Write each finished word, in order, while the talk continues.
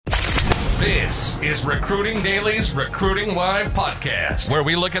This is Recruiting Daily's Recruiting Live podcast, where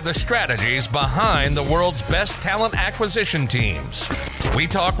we look at the strategies behind the world's best talent acquisition teams. We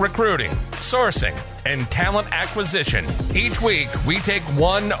talk recruiting, sourcing, and talent acquisition. Each week, we take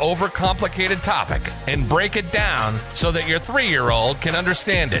one overcomplicated topic and break it down so that your 3-year-old can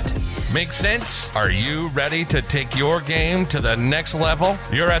understand it. Make sense? Are you ready to take your game to the next level?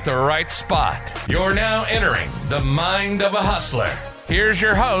 You're at the right spot. You're now entering the mind of a hustler. Here's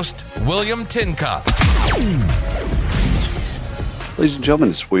your host, William Tincup. Ladies and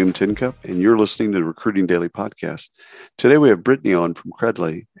gentlemen, it's William Tincup, and you're listening to the Recruiting Daily podcast. Today we have Brittany on from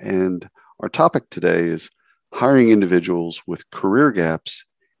Credly, and our topic today is hiring individuals with career gaps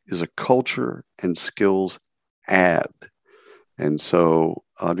is a culture and skills ad. And so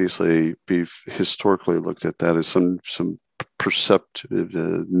obviously we've historically looked at that as some perceptive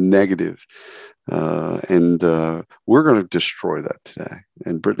negative. And we're going to destroy that today.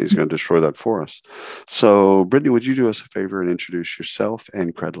 And Brittany's going to destroy that for us. So Brittany, would you do us a favor and introduce yourself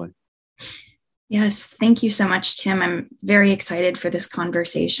and Credly? Yes, thank you so much, Tim. I'm very excited for this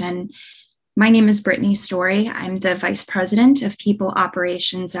conversation. My name is Brittany Story. I'm the Vice President of People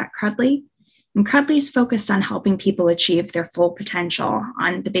Operations at Credly. And Credly is focused on helping people achieve their full potential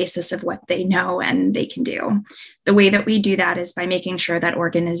on the basis of what they know and they can do. The way that we do that is by making sure that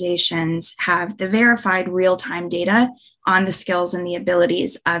organizations have the verified real-time data on the skills and the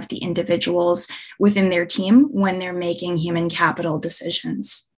abilities of the individuals within their team when they're making human capital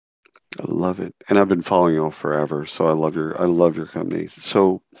decisions. I love it. And I've been following you all forever. So I love your company.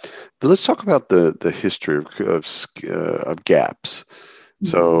 So let's talk about the history of gaps.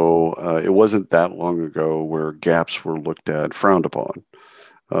 So it wasn't that long ago where gaps were looked at, frowned upon,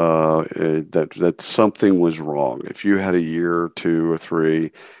 that something was wrong. If you had a year or 2 or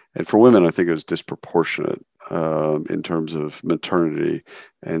 3, and for women, I think it was disproportionate in terms of maternity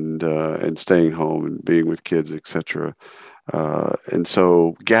and staying home and being with kids, etc. And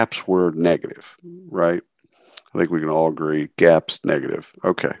so gaps were negative, right? I think we can all agree gaps negative.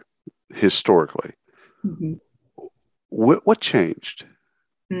 Okay, historically, what changed?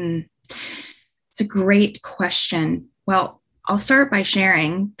 It's a great question. Well, I'll start by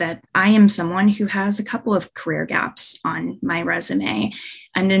sharing that I am someone who has a couple of career gaps on my resume.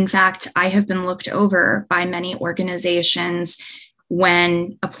 And in fact, I have been looked over by many organizations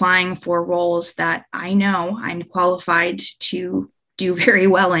when applying for roles that I know I'm qualified to do very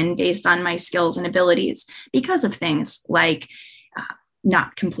well in based on my skills and abilities because of things like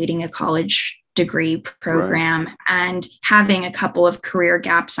not completing a college degree program, right, and having a couple of career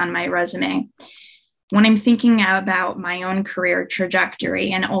gaps on my resume. When I'm thinking about my own career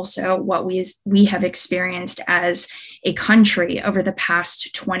trajectory and also what we have experienced as a country over the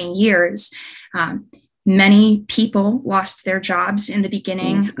past 20 years, many people lost their jobs in the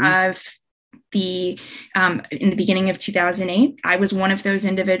beginning of in the beginning of 2008. I was one of those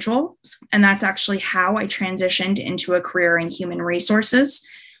individuals, and that's actually how I transitioned into a career in human resources.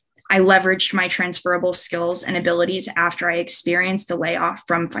 I leveraged my transferable skills and abilities after I experienced a layoff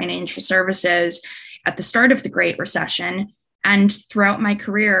from financial services at the start of the Great Recession. And throughout my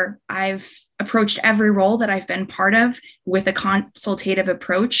career, I've approached every role that I've been part of with a consultative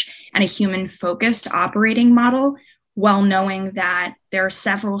approach and a human-focused operating model, while knowing that there are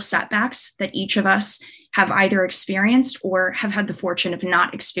several setbacks that each of us have either experienced or have had the fortune of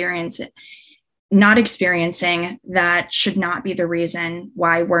not experiencing that should not be the reason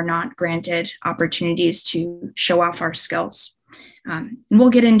why we're not granted opportunities to show off our skills. And we'll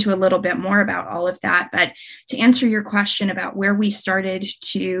get into a little bit more about all of that. But to answer your question about where we started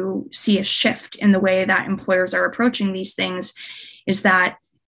to see a shift in the way that employers are approaching these things is that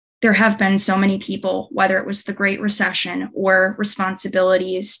there have been so many people, whether it was the Great Recession or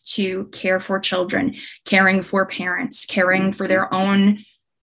responsibilities to care for children, caring for parents, caring for their own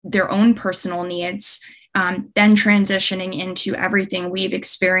personal needs, then transitioning into everything we've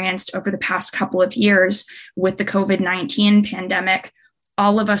experienced over the past couple of years with the COVID-19 pandemic.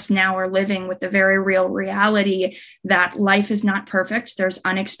 All of us now are living with the very real reality that life is not perfect. There's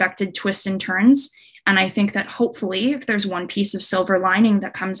unexpected twists and turns. And I think that hopefully, if there's one piece of silver lining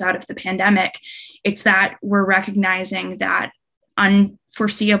that comes out of the pandemic, it's that we're recognizing that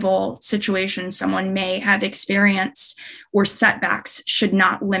unforeseeable situations someone may have experienced or setbacks should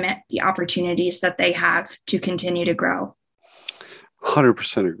not limit the opportunities that they have to continue to grow.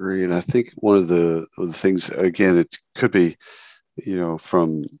 100% agree. And I think one of the things, again, it could be,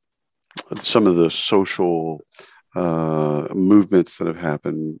 from some of the social movements that have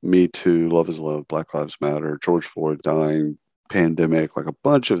happened, Me Too, Love is Love, Black Lives Matter, George Floyd dying, pandemic, like a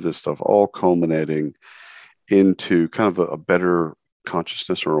bunch of this stuff, all culminating into kind of a better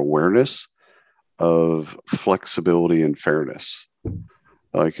consciousness or awareness of flexibility and fairness.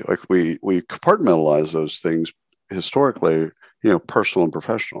 Like we compartmentalize those things historically, personal and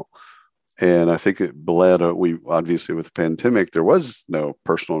professional. And I think it bled, we obviously with the pandemic, there was no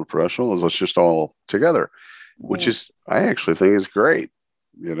personal and professional. It was let's just all together, which is, I actually think is great.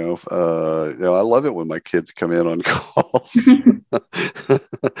 I love it when my kids come in on calls.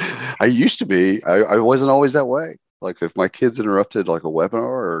 I used to be, I wasn't always that way. Like if my kids interrupted like a webinar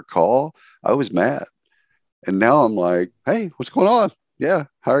or a call, I was mad. And now I'm like, hey, what's going on? Yeah,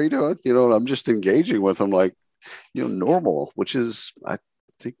 how are you doing? And I'm just engaging with them like, normal, which is, I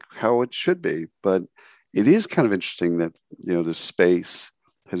think, how it should be. But it is kind of interesting that, this space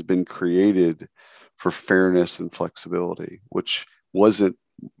has been created for fairness and flexibility, which wasn't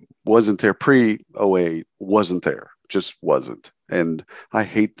there pre-08, wasn't there, just wasn't. And I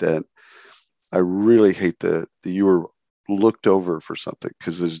hate that. I really hate that you were looked over for something,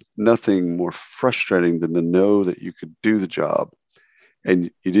 because there's nothing more frustrating than to know that you could do the job and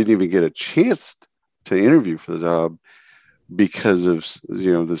you didn't even get a chance to interview for the job because of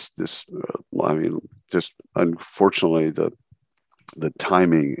just unfortunately the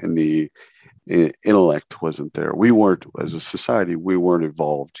timing and the intellect wasn't there. We weren't, as a society, we weren't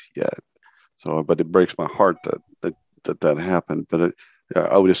evolved yet. So, but it breaks my heart that happened. But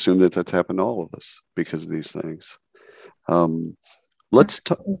I would assume that that's happened to all of us because of these things. Let's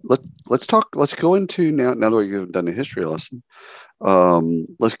go into now that we've done a history lesson.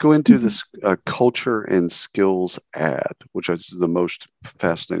 Let's go into this culture and skills ad, which is the most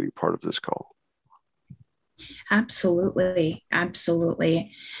fascinating part of this call. Absolutely.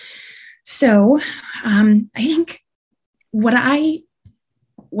 So I think what I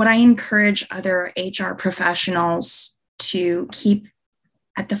encourage other HR professionals to keep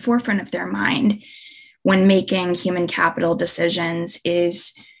at the forefront of their mind when making human capital decisions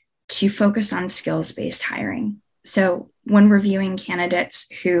is to focus on skills-based hiring. So when reviewing candidates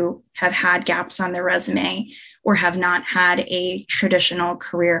who have had gaps on their resume or have not had a traditional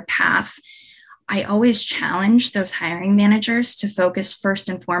career path, I always challenge those hiring managers to focus first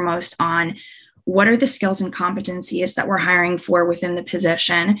and foremost on what are the skills and competencies that we're hiring for within the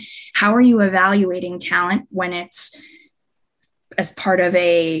position? How are you evaluating talent when it's as part of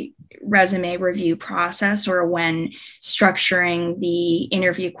a resume review process or when structuring the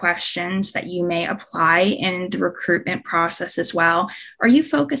interview questions that you may apply in the recruitment process as well? Are you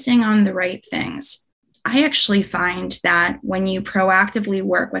focusing on the right things? I actually find that when you proactively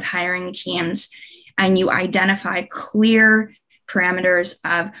work with hiring teams and you identify clear parameters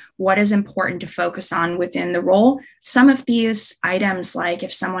of what is important to focus on within the role, some of these items, like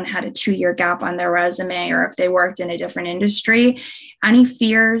if someone had a 2-year gap on their resume or if they worked in a different industry, any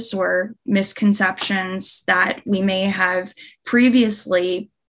fears or misconceptions that we may have previously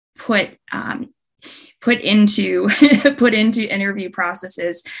put into interview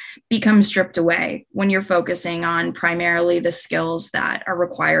processes become stripped away when you're focusing on primarily the skills that are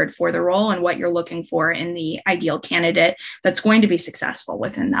required for the role and what you're looking for in the ideal candidate that's going to be successful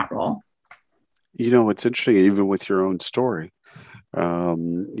within that role. It's interesting, even with your own story.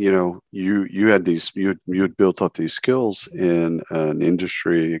 You had built up these skills in an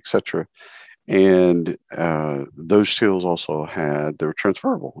industry, etc. And those skills also they were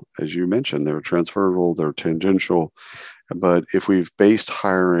transferable, as you mentioned. They were transferable, they're tangential. But if we've based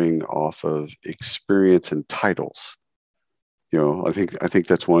hiring off of experience and titles, I think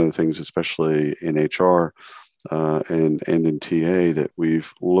that's one of the things, especially in HR and in TA, that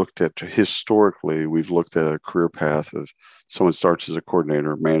we've looked at historically. We've looked at a career path of someone starts as a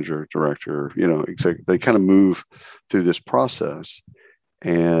coordinator, manager, director. They kind of move through this process.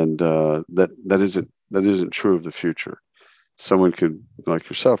 And that isn't true of the future. Someone could, like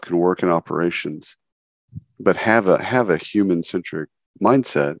yourself, can work in operations, but have a human-centric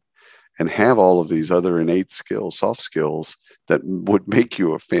mindset and have all of these other innate skills, soft skills that would make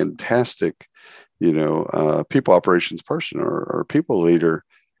you a fantastic, people operations person or people leader.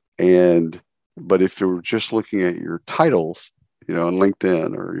 But if you were just looking at your titles, on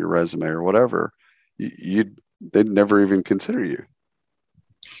LinkedIn or your resume or whatever, they'd never even consider you.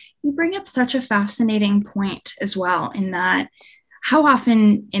 You bring up such a fascinating point as well, in that how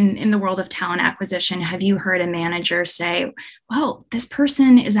often in the world of talent acquisition have you heard a manager say, well, this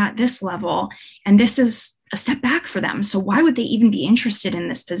person is at this level and this is a step back for them, so why would they even be interested in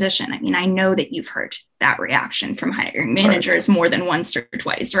this position? I mean, I know that you've heard that reaction from hiring managers more than once or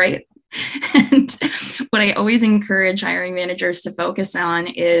twice, right? And what I always encourage hiring managers to focus on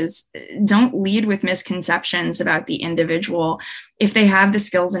is don't lead with misconceptions about the individual. If they have the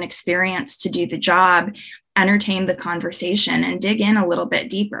skills and experience to do the job, entertain the conversation and dig in a little bit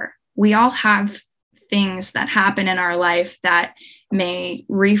deeper. We all have things that happen in our life that may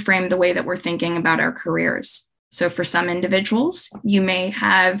reframe the way that we're thinking about our careers. So for some individuals, you may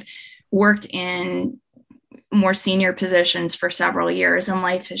have worked in more senior positions for several years and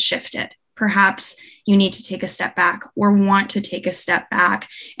life has shifted. Perhaps you need to take a step back or want to take a step back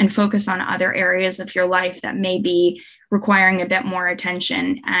and focus on other areas of your life that may be requiring a bit more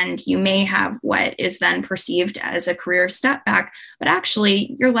attention. And you may have what is then perceived as a career step back, but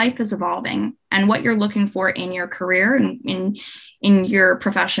actually your life is evolving and what you're looking for in your career and in your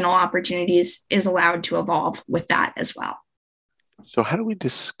professional opportunities is allowed to evolve with that as well. So how do we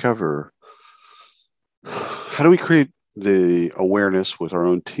create the awareness with our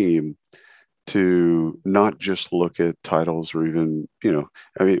own team to not just look at titles or even,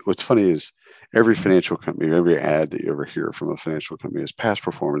 what's funny is every financial company, every ad that you ever hear from a financial company is past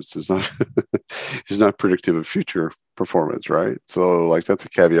performance is not predictive of future performance, right? So like that's a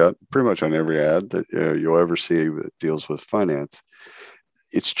caveat pretty much on every ad that you'll ever see that deals with finance.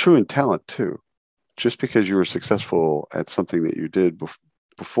 It's true in talent too. Just because you were successful at something that you did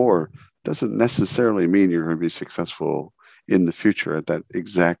before doesn't necessarily mean you're going to be successful in the future at that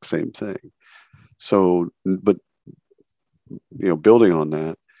exact same thing. So, but, building on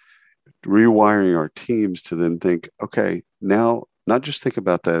that, rewiring our teams to then think, okay, now not just think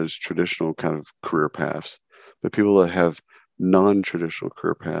about that as traditional kind of career paths, but people that have non-traditional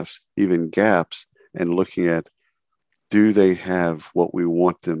career paths, even gaps, and looking at, do they have what we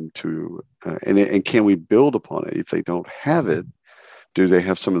want them to, and can we build upon it? If they don't have it, do they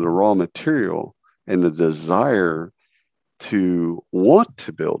have some of the raw material and the desire to want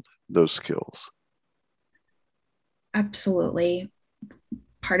to build those skills? Absolutely.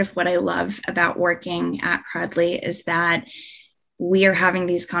 Part of what I love about working at Credly is that we are having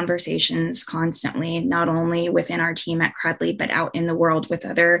these conversations constantly, not only within our team at Credly, but out in the world with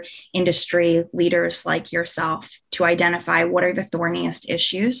other industry leaders like yourself to identify what are the thorniest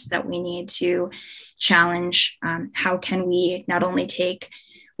issues that we need to challenge. How can we not only take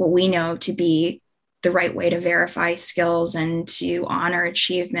what we know to be the right way to verify skills and to honor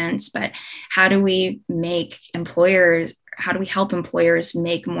achievements, but how do we help employers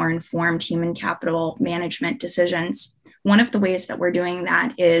make more informed human capital management decisions? One of the ways that we're doing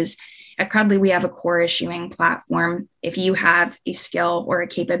that is at Credly, we have a core issuing platform. If you have a skill or a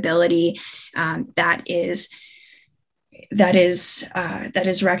capability that is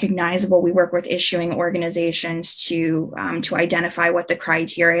recognizable, we work with issuing organizations to identify what the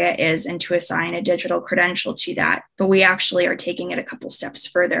criteria is and to assign a digital credential to that. But we actually are taking it a couple steps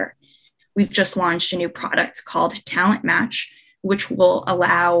further. We've just launched a new product called Talent Match, which will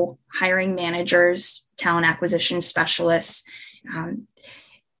allow hiring managers, talent acquisition specialists,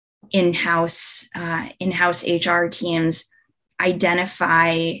 in-house HR teams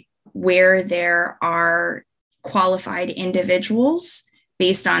identify where there are qualified individuals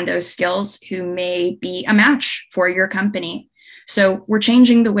based on those skills who may be a match for your company. So we're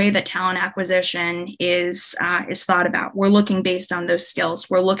changing the way that talent acquisition is thought about. We're looking based on those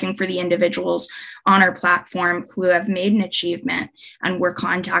skills. We're looking for the individuals on our platform who have made an achievement, and we're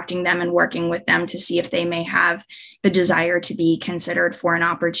contacting them and working with them to see if they may have the desire to be considered for an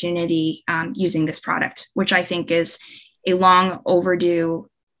opportunity using this product, which I think is a long overdue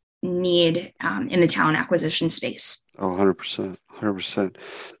need in the talent acquisition space. Oh, 100%. 100%.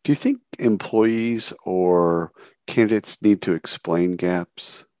 Do you think employees or candidates need to explain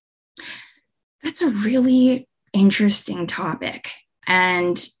gaps? That's a really interesting topic.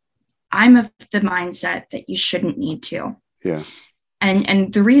 And I'm of the mindset that you shouldn't need to. Yeah.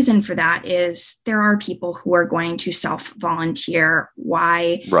 And the reason for that is there are people who are going to self-volunteer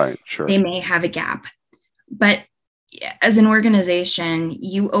why they may have a gap. But as an organization,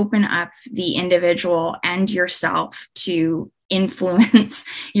 you open up the individual and yourself to influence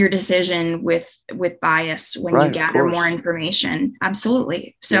your decision with bias when you gather more information.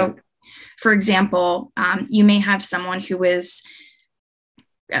 Absolutely. So, for example, you may have someone who was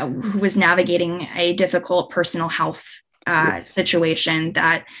navigating a difficult personal health situation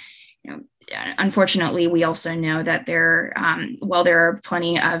that, unfortunately, we also know that there are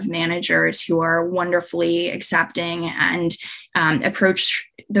plenty of managers who are wonderfully accepting and approach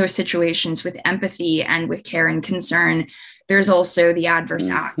those situations with empathy and with care and concern. There's also the adverse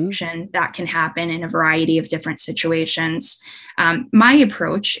action that can happen in a variety of different situations. My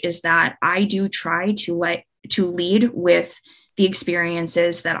approach is that I do try to lead with the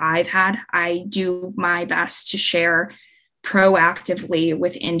experiences that I've had. I do my best to share proactively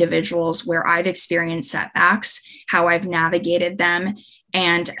with individuals where I've experienced setbacks, how I've navigated them,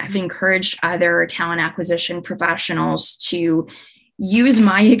 and have encouraged other talent acquisition professionals to use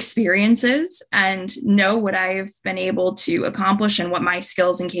my experiences and know what I've been able to accomplish and what my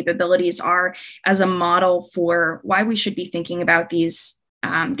skills and capabilities are as a model for why we should be thinking about these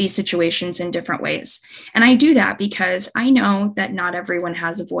situations in different ways. And I do that because I know that not everyone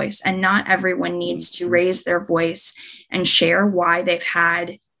has a voice, and not everyone needs to raise their voice and share why they've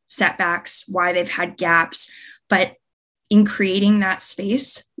had setbacks, why they've had gaps. But in creating that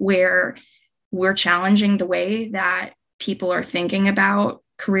space where we're challenging the way that people are thinking about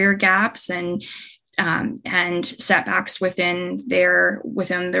career gaps and setbacks within their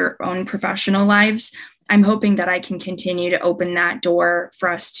own professional lives, I'm hoping that I can continue to open that door for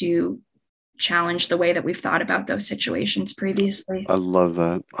us to challenge the way that we've thought about those situations previously. I love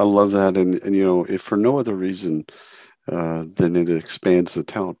that. And you know, if for no other reason, then it expands the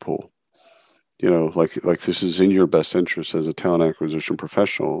talent pool. You know, like this is in your best interest as a talent acquisition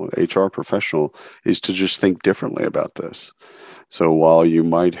professional, HR professional, is to just think differently about this. So while you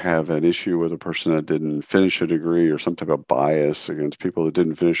might have an issue with a person that didn't finish a degree, or some type of bias against people that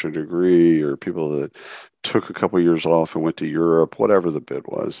didn't finish a degree, or people that took a couple of years off and went to Europe, whatever the bid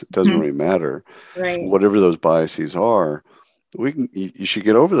was, it doesn't really matter. Right. Whatever those biases are, you should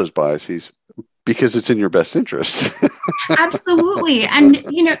get over those biases because it's in your best interest. Absolutely. And,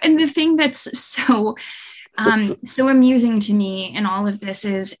 you know, and the thing that's so amusing to me in all of this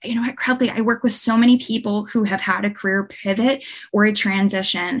is, you know, at Credly, I work with so many people who have had a career pivot or a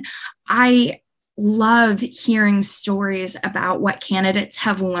transition. I love hearing stories about what candidates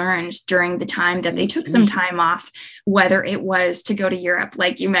have learned during the time that they took some time off, whether it was to go to Europe,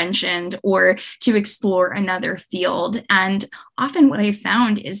 like you mentioned, or to explore another field. And often what I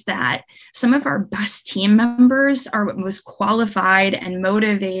found is that some of our best team members, our most qualified and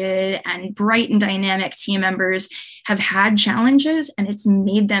motivated and bright and dynamic team members, have had challenges, and it's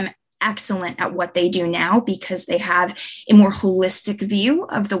made them excellent at what they do now because they have a more holistic view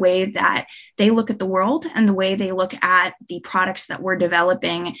of the way that they look at the world and the way they look at the products that we're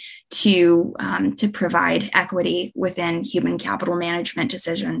developing to provide equity within human capital management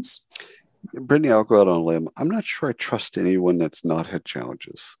decisions. Brittany, I'll go out on a limb. I'm not sure I trust anyone that's not had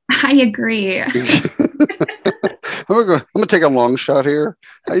challenges. I agree. I'm gonna take a long shot here.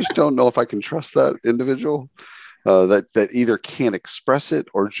 I just don't know if I can trust that individual. That either can't express it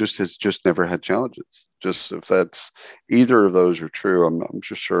or has never had challenges. Just if that's either of those are true, I'm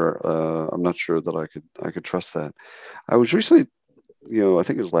not sure that I could trust that. I was recently, you know, I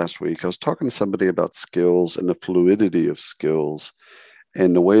think it was last week, I was talking to somebody about skills and the fluidity of skills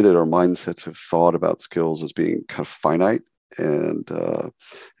and the way that our mindsets have thought about skills as being kind of finite. And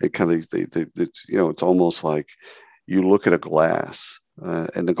it kind of, you know, it's almost like you look at a glass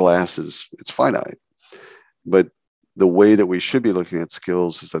and the glass it's finite. But the way that we should be looking at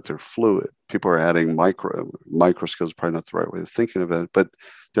skills is that they're fluid. People are adding micro skills, probably not the right way of thinking of it, but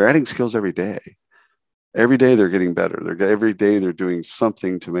they're adding skills every day. Every day they're getting better. Every day they're doing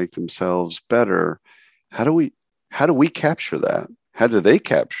something to make themselves better. How do we capture that? How do they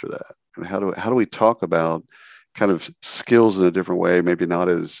capture that? And how do we talk about kind of skills in a different way? Maybe not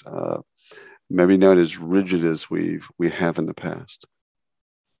as rigid as we have in the past.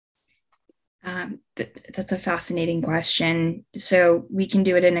 That's a fascinating question. So we can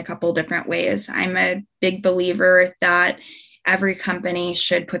do it in a couple different ways. I'm a big believer that every company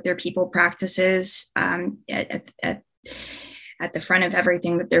should put their people practices at the front of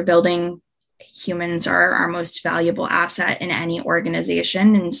everything that they're building. Humans are our most valuable asset in any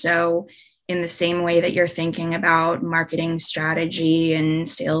organization. And so in the same way that you're thinking about marketing strategy and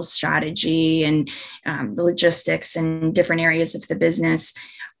sales strategy and the logistics and different areas of the business,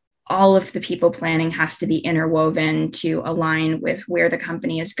 all of the people planning has to be interwoven to align with where the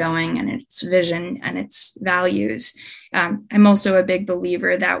company is going and its vision and its values. I'm also a big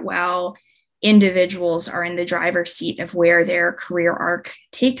believer that while individuals are in the driver's seat of where their career arc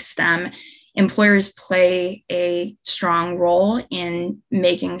takes them, employers play a strong role in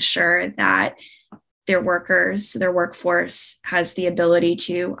making sure that their workers, their workforce has the ability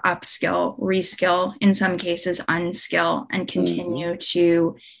to upskill, reskill, in some cases unskill, and continue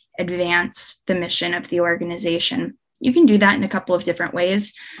to advance the mission of the organization. You can do that in a couple of different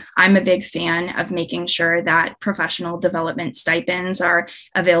ways. I'm a big fan of making sure that professional development stipends are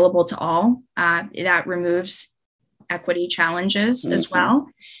available to all. That removes equity challenges as well.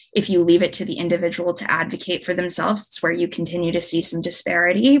 If you leave it to the individual to advocate for themselves, it's where you continue to see some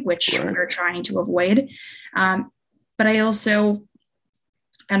disparity, which we're trying to avoid. But I also,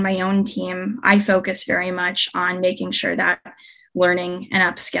 on my own team, I focus very much on making sure that learning and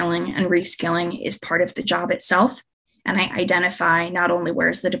upskilling and reskilling is part of the job itself. And I identify not only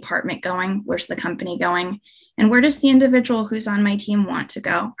where's the department going, where's the company going, And where does the individual who's on my team want to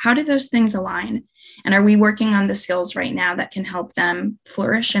go? How do those things align? And are we working on the skills right now that can help them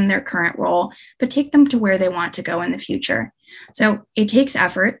flourish in their current role, but take them to where they want to go in the future? So it takes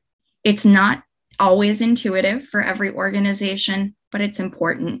effort. It's not always intuitive for every organization, but it's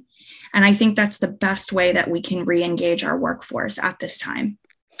important. And I think that's the best way that we can re-engage our workforce at this time.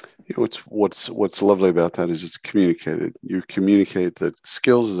 What's lovely about that is it's communicated. You communicate that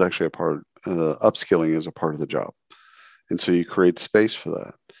skills is actually a part, upskilling is a part of the job. And so you create space for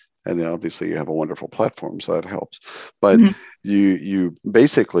that. And then obviously you have a wonderful platform, so that helps. But you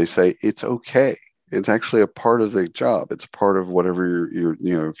basically say it's okay. It's actually a part of the job. It's a part of whatever you're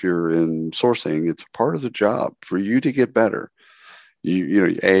if you're in sourcing, it's a part of the job for you to get better.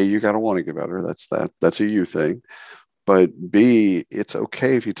 You got to want to get better. That's a you thing. But B, it's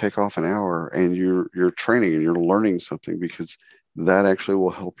okay if you take off an hour and you're training and you're learning something, because that actually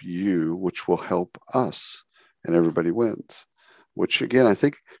will help you, which will help us, and everybody wins. Which again, I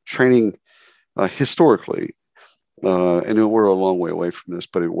think training historically, and we're a long way away from this,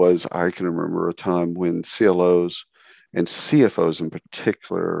 but I can remember a time when CLOs and CFOs in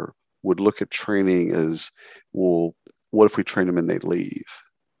particular would look at training as, well, what if we train them and they leave?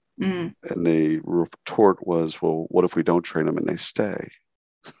 And the retort was, well, what if we don't train them and they stay?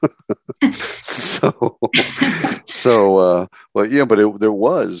 There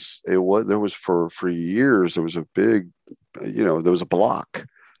was for years, there was a big, there was a block,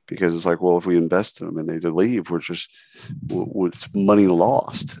 because it's like, well, if we invest in them and they leave, it's money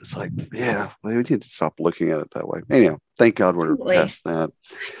lost. It's like, yeah, we need to stop looking at it that way. Anyhow, thank God we're past that.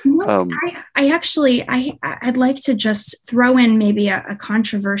 I'd like to just throw in maybe a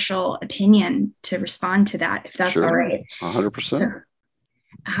controversial opinion to respond to that, if that's sure, all right. 100%.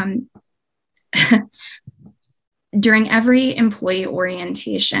 During every employee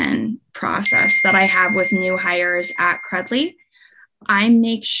orientation process that I have with new hires at Credly, I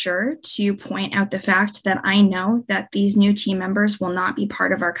make sure to point out the fact that I know that these new team members will not be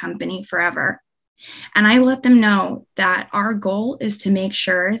part of our company forever. And I let them know that our goal is to make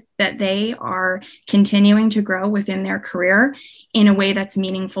sure that they are continuing to grow within their career in a way that's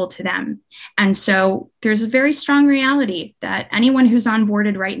meaningful to them. And so there's a very strong reality that anyone who's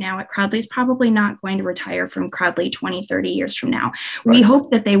onboarded right now at Credly is probably not going to retire from Credly 20, 30 years from now. Right. We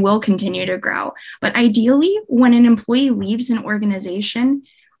hope that they will continue to grow. But ideally, when an employee leaves an organization,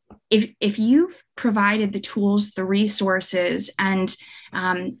 if you've provided the tools, the resources, and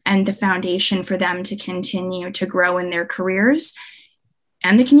the foundation for them to continue to grow in their careers,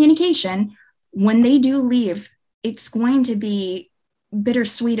 and the communication, when they do leave, it's going to be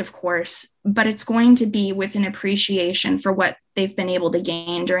bittersweet, of course, but it's going to be with an appreciation for what they've been able to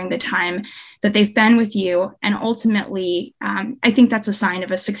gain during the time that they've been with you. And ultimately, I think that's a sign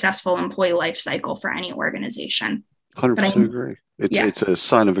of a successful employee life cycle for any organization. 100% agree. It's a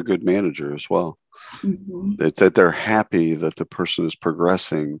sign of a good manager as well. It's that they're happy that the person is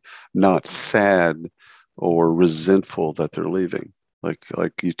progressing, not sad or resentful that they're leaving. Like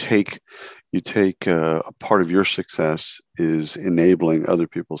you take a part of your success is enabling other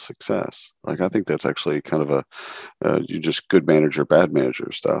people's success. Like, I think that's actually kind of you just good manager, bad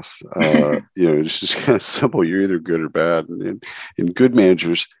manager stuff. It's just kind of simple. You're either good or bad. And good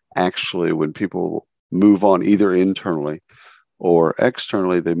managers, actually, when people move on either internally or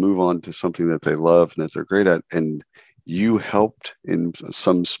externally, they move on to something that they love and that they're great at, and you helped in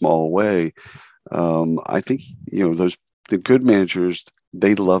some small way. I think, the good managers,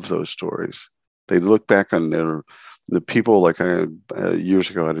 they love those stories. They look back on the people, like years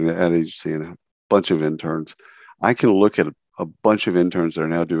ago at an ad agency and a bunch of interns. I can look at a bunch of interns that are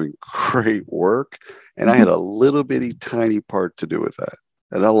now doing great work, and I had a little bitty tiny part to do with that,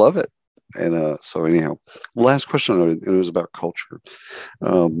 and I love it. And so anyhow, last question, and it was about culture,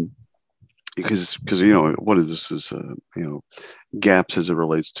 because what is this is gaps as it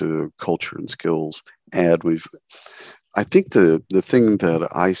relates to culture and skills. I think the thing that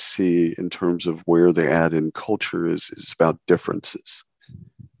I see in terms of where they add in culture is about differences,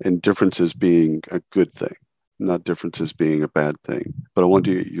 and differences being a good thing, not differences being a bad thing. But I want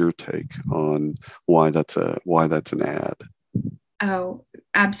to get your take on why that's an ad. Oh,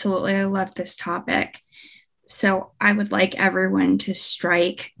 absolutely. I love this topic. So I would like everyone to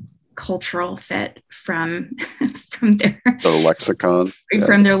strike cultural fit from their lexicon.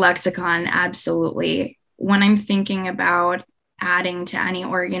 From their lexicon. Absolutely. When I'm thinking about adding to any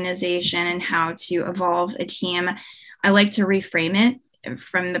organization and how to evolve a team, I like to reframe it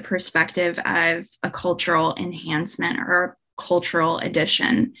from the perspective of a cultural enhancement or a cultural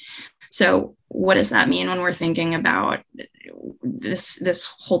addition. So what does that mean when we're thinking about this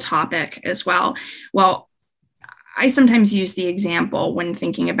whole topic as well? Well, I sometimes use the example when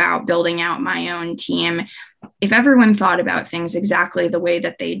thinking about building out my own team. If everyone thought about things exactly the way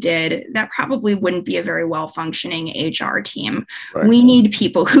that they did, that probably wouldn't be a very well-functioning HR team. Right. We need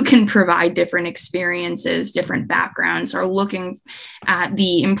people who can provide different experiences, different backgrounds, are looking at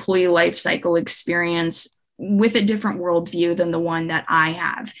the employee life cycle experience with a different worldview than the one that I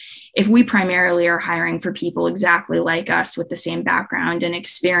have. If we primarily are hiring for people exactly like us with the same background and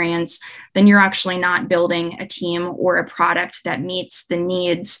experience, then you're actually not building a team or a product that meets the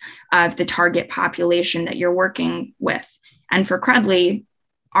needs of the target population that you're working with. And for Credly,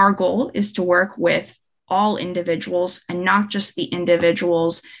 our goal is to work with all individuals and not just the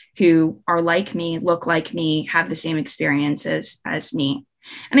individuals who are like me, look like me, have the same experiences as me.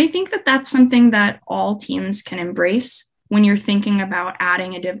 And I think that that's something that all teams can embrace when you're thinking about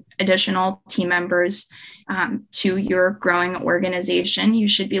adding additional team members to your growing organization. You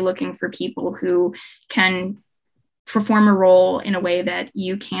should be looking for people who can perform a role in a way that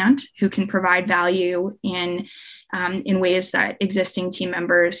you can't, who can provide value in ways that existing team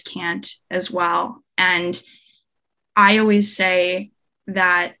members can't as well. And I always say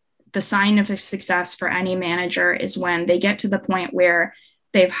that the sign of a success for any manager is when they get to the point where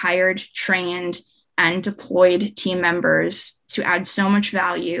they've hired, trained, and deployed team members to add so much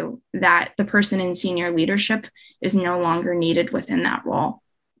value that the person in senior leadership is no longer needed within that role.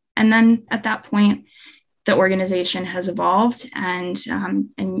 And then at that point, the organization has evolved and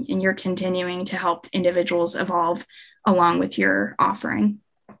you're continuing to help individuals evolve along with your offering.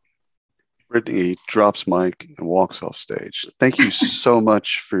 Brittany drops mic and walks off stage. Thank you so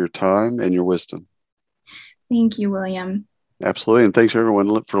much for your time and your wisdom. Thank you, William. Absolutely. And thanks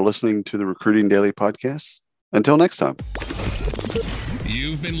everyone for listening to the Recruiting Daily podcast. Until next time.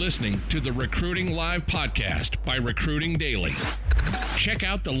 You've been listening to the Recruiting Live podcast by Recruiting Daily. Check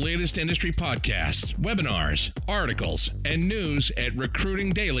out the latest industry podcasts, webinars, articles, and news at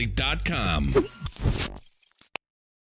recruitingdaily.com.